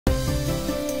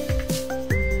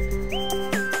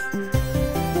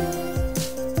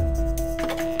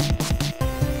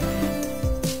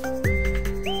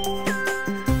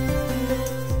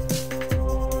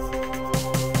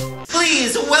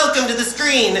welcome to the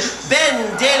screen,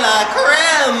 BenDeLaCreme.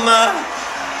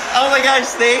 Oh my gosh,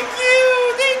 thank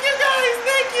you. Thank you guys,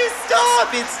 thank you.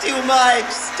 Stop, it's too much.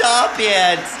 Stop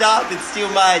it, it's too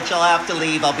much. I'll have to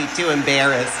leave, I'll be too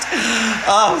embarrassed.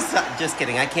 Oh, just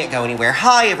kidding, I can't go anywhere.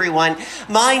 Hi everyone,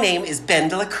 my name is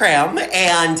BenDeLaCreme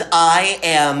and I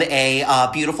am a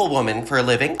beautiful woman for a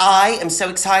living. I am so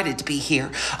excited to be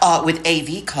here with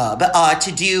AV Club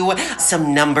to do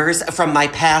some numbers from my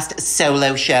past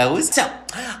solo shows. So,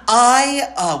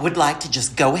 I would like to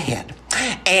just go ahead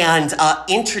and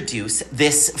introduce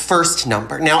this first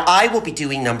number. Now, I will be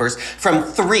doing numbers from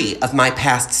 3 of my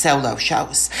past solo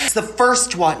shows. The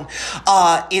first one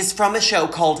is from a show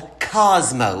called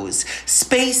Cosmos,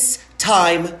 Space,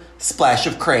 Time, Splash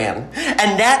of Crayon.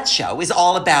 And that show is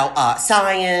all about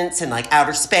science and like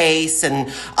outer space and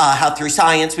how through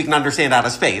science we can understand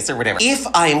outer space or whatever. If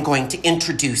I am going to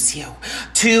introduce you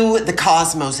to the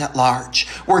cosmos at large,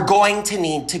 we're going to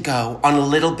need to go on a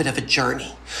little bit of a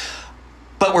journey.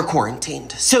 But we're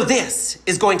quarantined. So this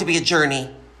is going to be a journey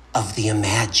of the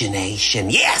imagination.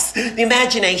 Yes, the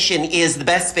imagination is the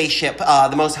best spaceship,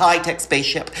 the most high-tech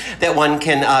spaceship that one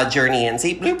can journey in.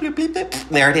 See, bloop, bloop, bloop, bloop.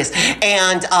 There it is.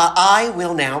 And I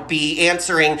will now be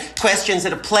answering questions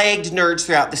that have plagued nerds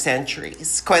throughout the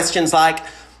centuries. Questions like,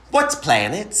 what's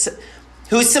planets?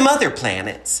 Who's some other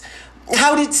planets?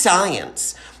 How did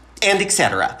science? And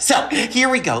etc. So, here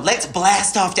we go. Let's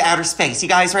blast off to outer space. You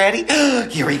guys ready?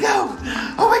 Here we go.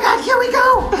 Oh my God, here we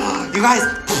go. You guys,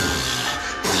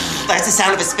 that's the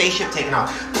sound of a spaceship taking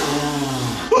off.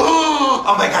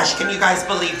 Oh my gosh, can you guys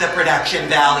believe the production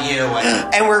value?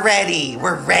 And we're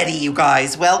ready, you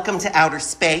guys. Welcome to outer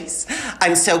space.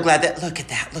 I'm so glad that, look at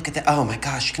that. Oh my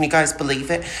gosh, can you guys believe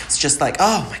it? It's just like,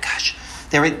 oh my gosh.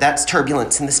 That's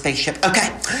turbulence in the spaceship.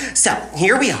 Okay, so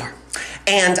here we are.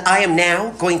 And I am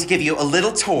now going to give you a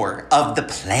little tour of the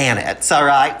planets, all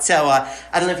right? So, I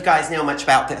don't know if you guys know much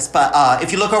about this, but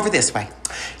if you look over this way,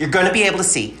 you're going to be able to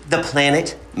see the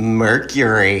planet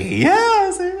Mercury.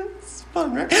 Yes, it's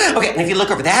fun, right? Okay, and if you look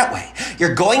over that way,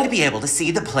 you're going to be able to see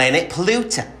the planet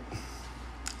Pluto.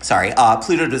 Sorry,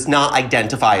 Pluto does not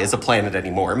identify as a planet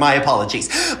anymore. My apologies.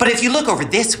 But if you look over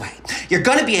this way, you're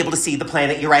going to be able to see the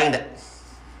planet Uranus.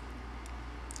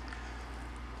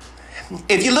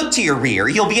 If you look to your rear,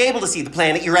 you'll be able to see the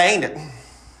planet Uranus.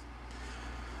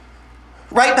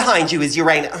 Right behind you is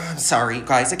Uranus. I'm sorry, you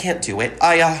guys, I can't do it.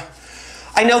 I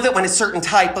know that when a certain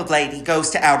type of lady goes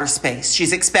to outer space,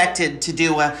 she's expected to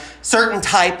do a certain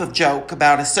type of joke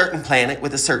about a certain planet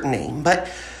with a certain name. But,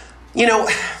 you know,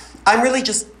 I'm really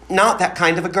just not that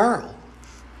kind of a girl.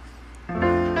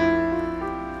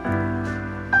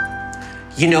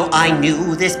 You know, I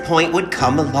knew this point would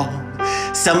come along.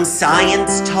 Some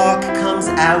science talk comes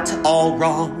out all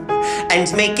wrong,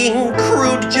 and making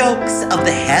crude jokes of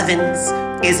the heavens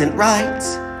isn't right.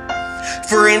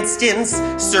 For instance,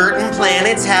 certain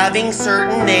planets having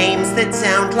certain names that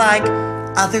sound like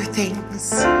other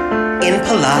things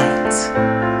impolite.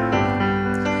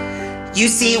 You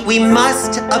see, we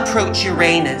must approach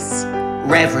Uranus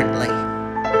reverently,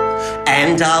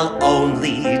 and I'll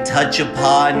only touch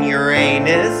upon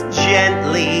Uranus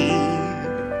gently.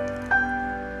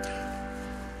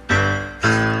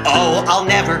 I'll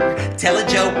never tell a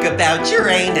joke about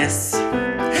Uranus.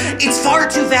 It's far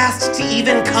too vast to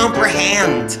even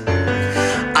comprehend.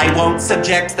 I won't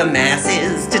subject the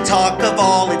masses to talk of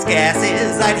all its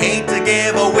gases. I'd hate to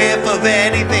give a whiff of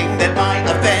anything that might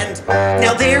offend.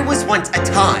 Now there was once a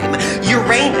time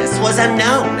Uranus was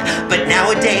unknown, but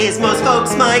nowadays most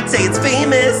folks might say it's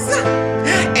famous.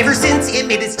 Ever since it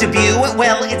made its debut,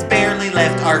 well, it's barely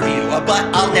left our view.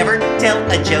 But I'll never tell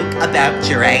a joke about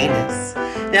Uranus.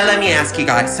 Now let me ask you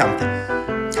guys something.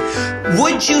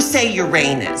 Would you say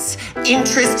Uranus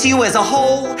interests you as a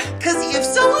whole? Because if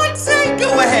so, I'd say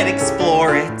go ahead,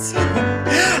 explore it.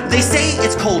 They say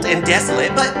it's cold and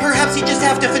desolate, but perhaps you just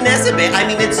have to finesse a bit. I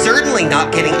mean, it's certainly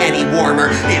not getting any warmer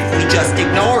if we just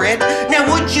ignore it. Now,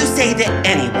 would you say that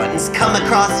anyone's come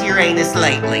across Uranus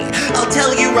lately? I'll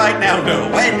tell you right now,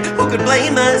 no, and who could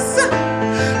blame us?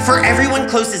 For everyone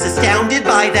close is astounded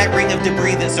by that ring of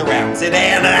debris that surrounds it,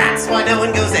 and that's why no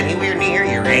one goes anywhere near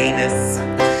Uranus.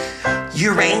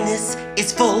 Uranus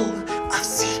is full of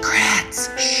secrets,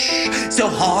 so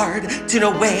hard to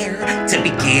know where to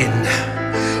begin.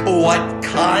 What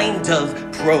kind of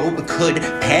probe could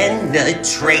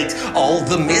penetrate all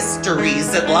the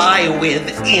mysteries that lie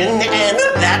within? And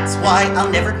that's why I'll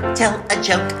never tell a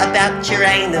joke about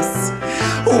Uranus.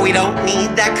 We don't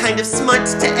need that kind of smut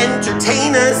to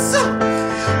entertain us.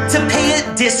 To pay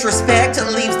it disrespect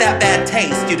leaves that bad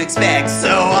taste you'd expect. So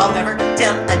I'll never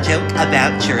tell a joke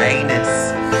about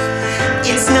Uranus.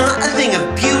 It's not a thing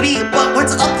of beauty, but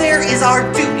what's up there is our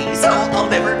duty. So I'll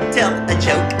never tell a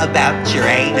joke about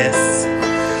Uranus.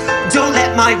 Don't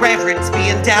let my reverence be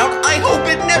in doubt. I hope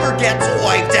it never gets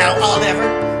wiped out. I'll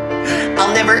never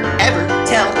ever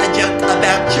tell a joke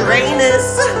about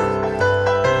Uranus.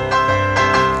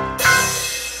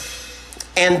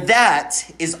 And that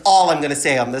is all I'm going to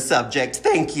say on the subject.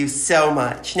 Thank you so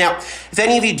much. Now, if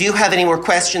any of you do have any more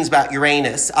questions about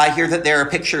Uranus, I hear that there are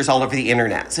pictures all over the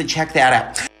internet, so check that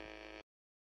out.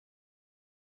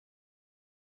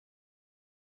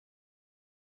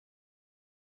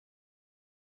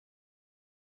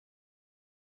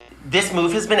 This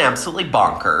move has been absolutely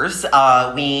bonkers.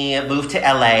 We moved to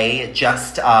LA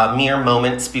just mere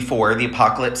moments before the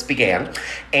apocalypse began.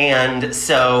 And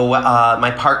so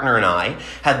my partner and I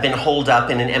have been holed up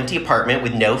in an empty apartment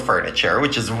with no furniture,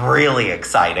 which is really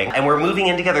exciting. And we're moving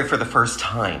in together for the first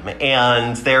time.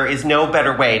 And there is no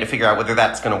better way to figure out whether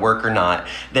that's going to work or not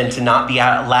than to not be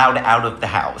allowed out of the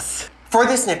house. For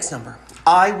this next number,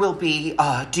 I will be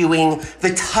doing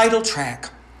the title track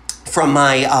from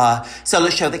my solo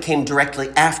show that came directly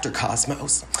after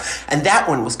Cosmos. And that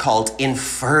one was called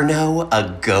Inferno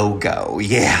A Go-Go.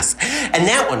 Yes. And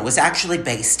that one was actually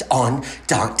based on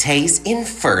Dante's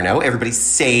Inferno,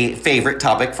 everybody's favorite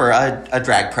topic for a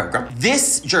drag program.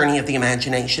 This journey of the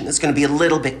imagination is going to be a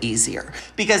little bit easier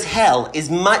because hell is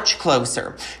much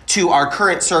closer to our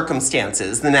current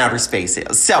circumstances than outer space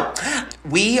is. So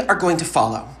we are going to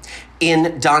follow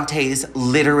in Dante's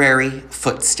literary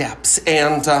footsteps.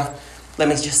 And let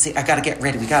me just see, I gotta get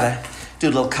ready. We gotta do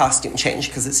a little costume change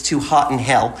because it's too hot in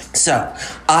hell. So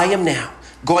I am now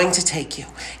going to take you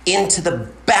into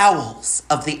the bowels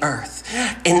of the earth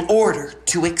in order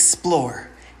to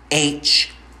explore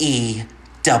H-E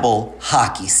double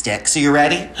hockey stick. So you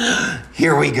ready?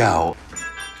 Here we go.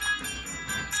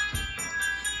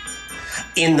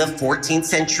 In the 14th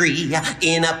century,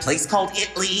 in a place called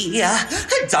Italy,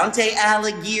 Dante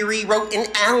Alighieri wrote an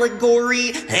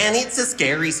allegory, and it's a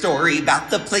scary story about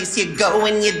the place you go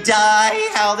when you die,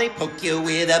 how they poke you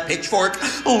with a pitchfork,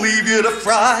 leave you to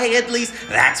fry. At least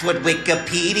that's what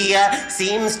Wikipedia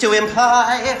seems to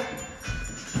imply.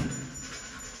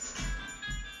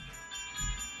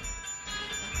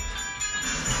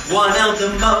 One of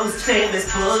the most famous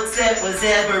books that was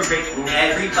ever written.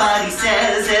 Everybody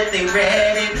says that they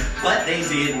read it, but they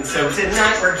didn't. So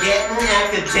tonight we're getting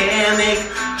academic.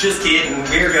 Just kidding,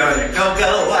 we're gonna go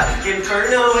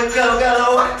Inferno A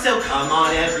Go-Go. So come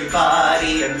on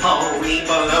everybody and pony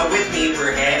below with me.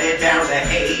 We're headed down to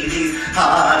Hades,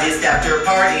 hottest after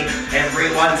party.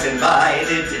 Everyone's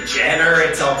invited,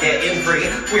 degenerates all getting free.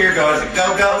 We're gonna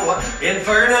go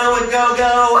Inferno A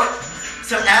Go-Go.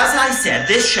 So as I said,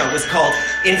 this show was called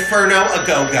Inferno A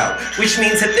Go-Go, which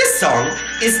means that this song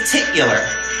is titular.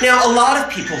 Now, a lot of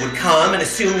people would come and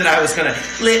assume that I was going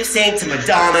to lip sync to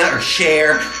Madonna or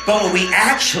Cher, but what we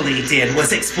actually did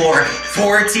was explore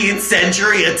 14th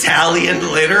century Italian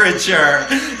literature.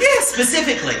 Yeah,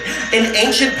 specifically, an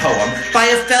ancient poem by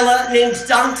a fella named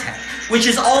Dante, which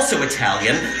is also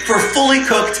Italian for fully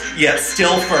cooked yet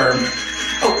still firm.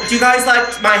 Oh, do you guys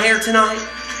like my hair tonight?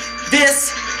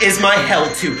 This is my hell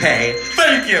toupee.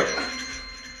 Thank you.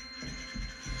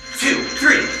 2,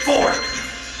 3, 4.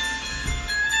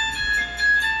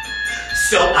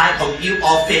 So I hope you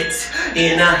all fit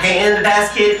in a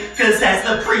handbasket, cause that's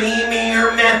the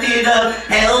premier method of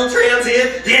hell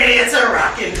transit. Yeah, it's a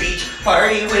rockin' beach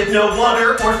party with no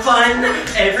water or fun.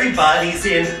 Everybody's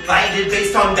invited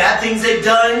based on bad things they've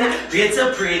done. It's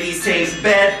a pretty safe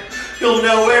bet, you'll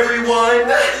know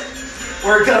everyone.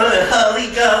 We're gonna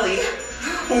hully-gully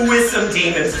with some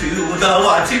demons to the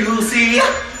Watusi.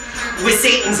 With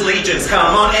Satan's legions,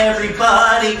 come on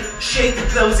everybody, shake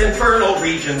those infernal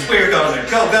regions. We're gonna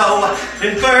go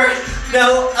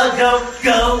Inferno A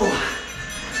Go-Go.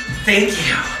 Thank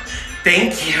you,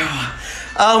 thank you.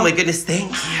 Oh my goodness,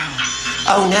 thank you.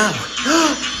 Oh no.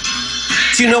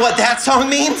 Do you know what that song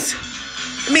means?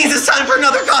 It means it's time for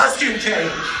another costume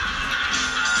change.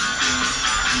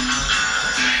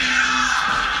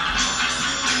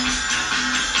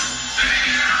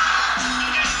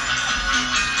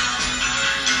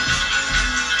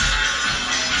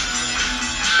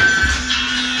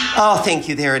 Oh, thank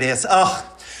you. There it is. Oh,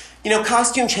 you know,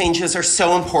 costume changes are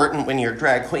so important when you're a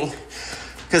drag queen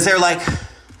because they're like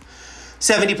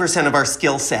 70% of our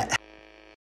skill set.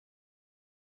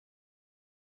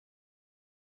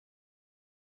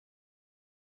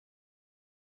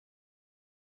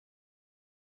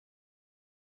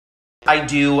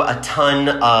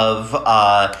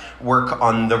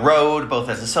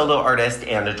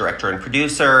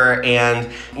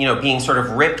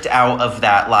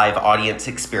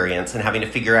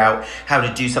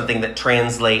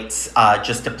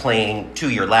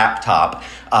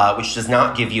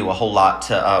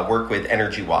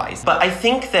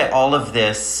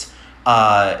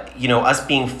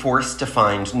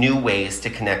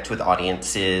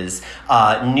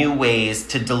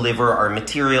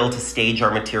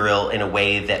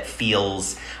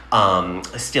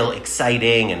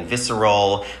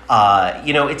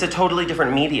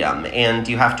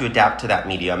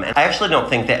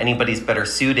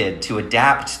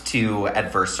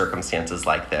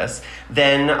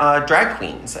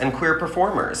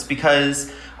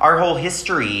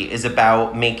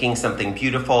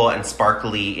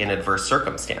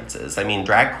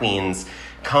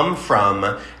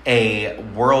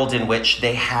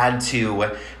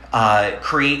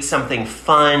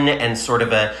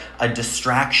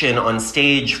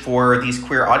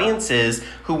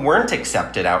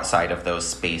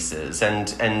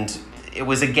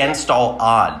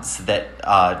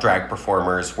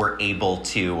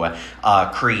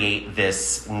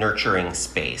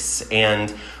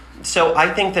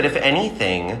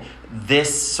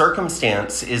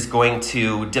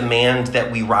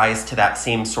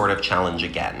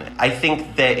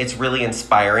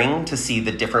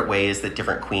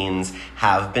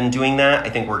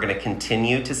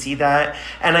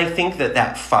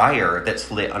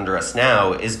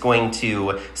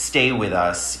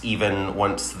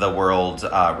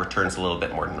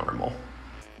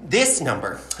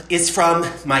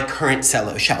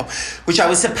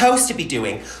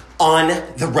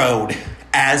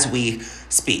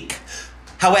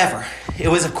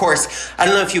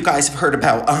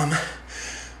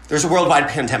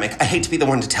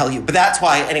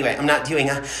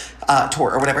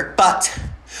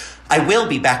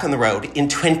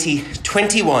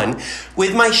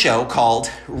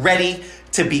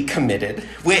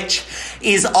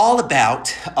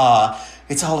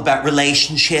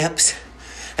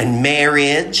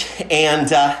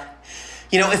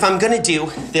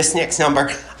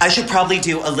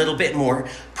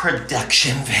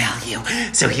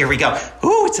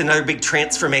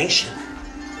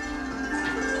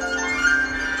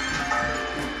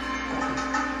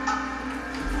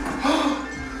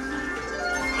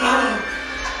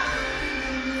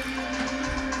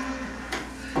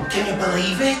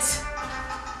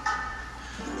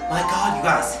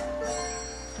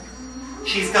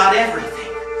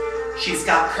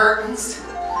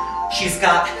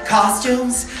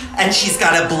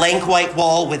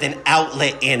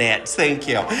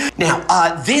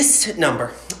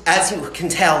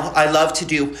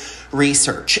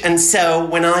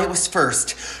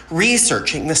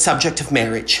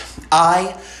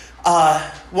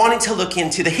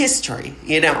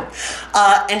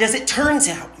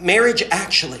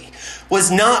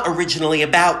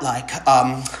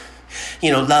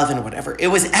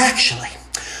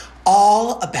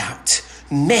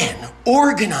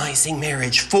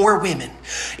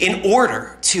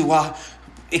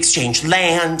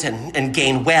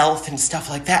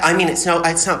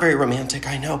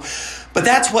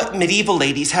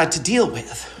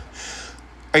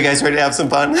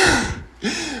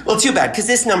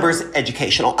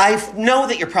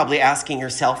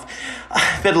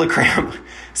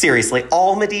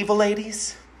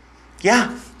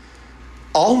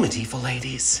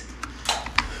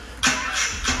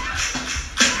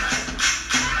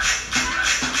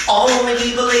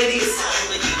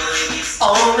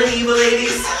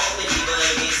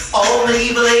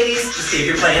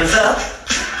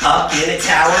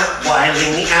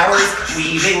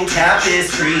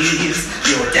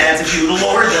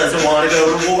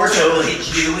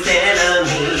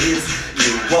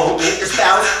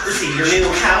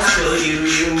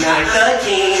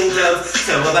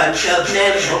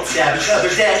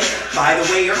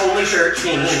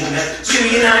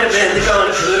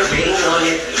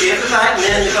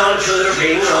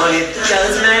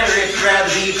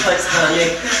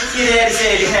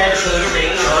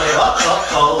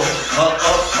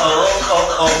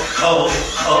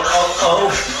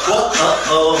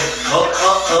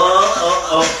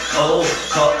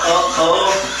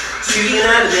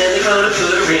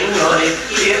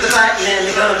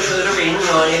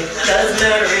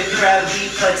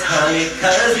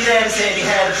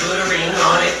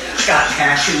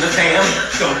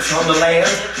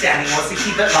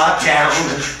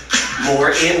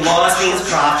 More in-laws means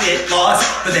profit loss,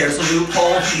 but there's a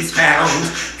loophole he's found.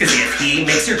 Cause if he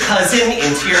makes your cousin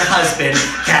into your husband,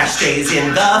 cash stays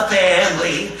in the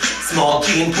family. Small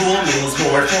gene pool meals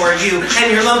more for you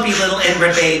and your lumpy little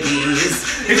inbred babies.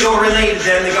 If you're related,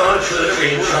 then they're gonna put a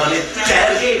ring on it.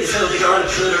 Dedicated, so they're gonna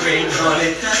put a ring on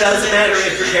it. Doesn't matter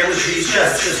if your camera tree's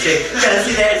just a stick, cause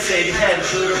your daddy said you had to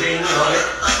put a ring on it.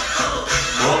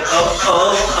 Oh, oh,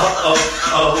 oh, oh, oh,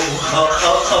 oh, oh,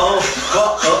 oh, oh,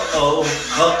 oh,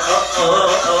 oh, oh,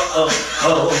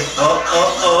 oh, oh,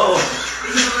 oh, oh.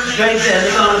 Right then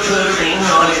they're gonna put a ring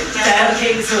on it.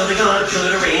 Dedicated, so they're gonna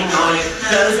put a ring on it.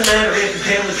 Doesn't matter if your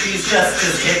family tree's just a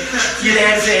stick. Your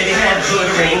dad said he had to put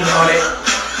a ring on it.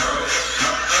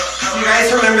 Do you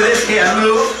guys remember this hand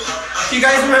move? Do you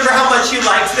guys remember how much you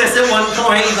liked this at one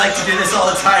point? You like to do this all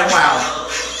the time? Wow,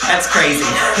 that's crazy.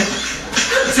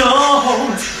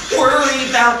 Don't worry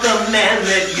about the man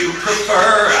that you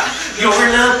prefer. You're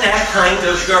not that kind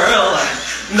of girl.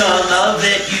 The love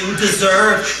that you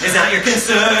deserve is not your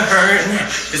concern.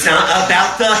 It's not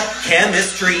about the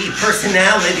chemistry,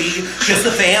 personality, just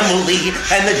the family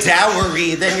and the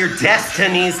dowry. Then your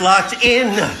destiny's locked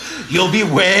in. You'll be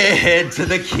wed to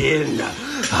the kin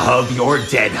of your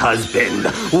dead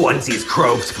husband once he's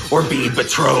croaked or be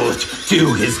betrothed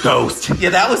to his ghost. Yeah,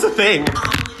 that was a thing.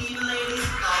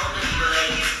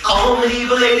 All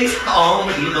medieval ladies, all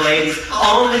medieval ladies,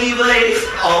 all medieval ladies,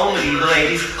 all medieval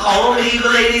ladies, all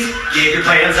medieval ladies, give your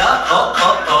plans up. Oh,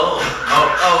 oh, oh,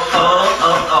 oh, oh, oh,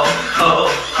 oh, oh, oh,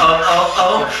 oh,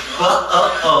 oh, oh,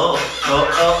 oh,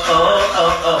 oh, oh,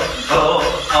 oh,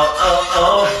 oh, oh,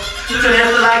 oh. You don't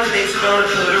have to like the face, you're gonna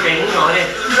put a ring on it.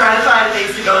 Try to fight the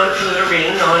face, you're gonna put a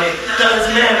ring on it.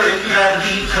 Doesn't matter if you gotta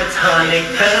be platonic,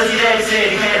 cause your daddy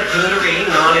said he had to put a ring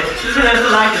on it. You don't have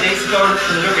to like the face, you're gonna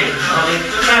put a ring on it.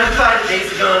 Try to fight the face,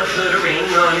 you're gonna put a ring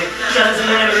on it. Doesn't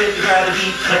matter if you gotta be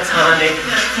platonic.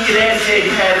 Your daddy said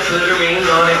he had to put a ring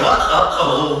on it.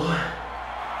 Whoa-oh-oh.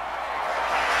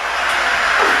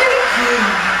 Thank you.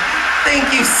 Thank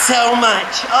you so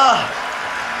much. Oh.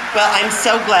 Well, I'm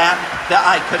so glad that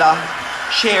I could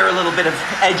share a little bit of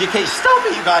education. Stop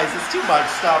it, you guys. It's too much.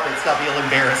 Stop it. Stop it. You'll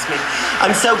embarrass me.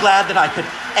 I'm so glad that I could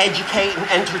educate and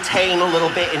entertain a little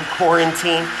bit in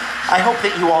quarantine. I hope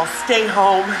that you all stay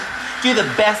home. Do the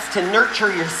best to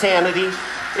nurture your sanity.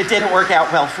 It didn't work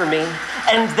out well for me.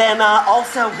 And then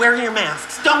also wear your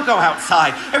masks. Don't go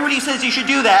outside. Everybody says you should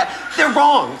do that. They're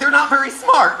wrong. They're not very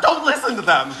smart. Don't listen to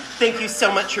them. Thank you so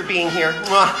much for being here.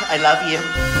 Mwah. I love you.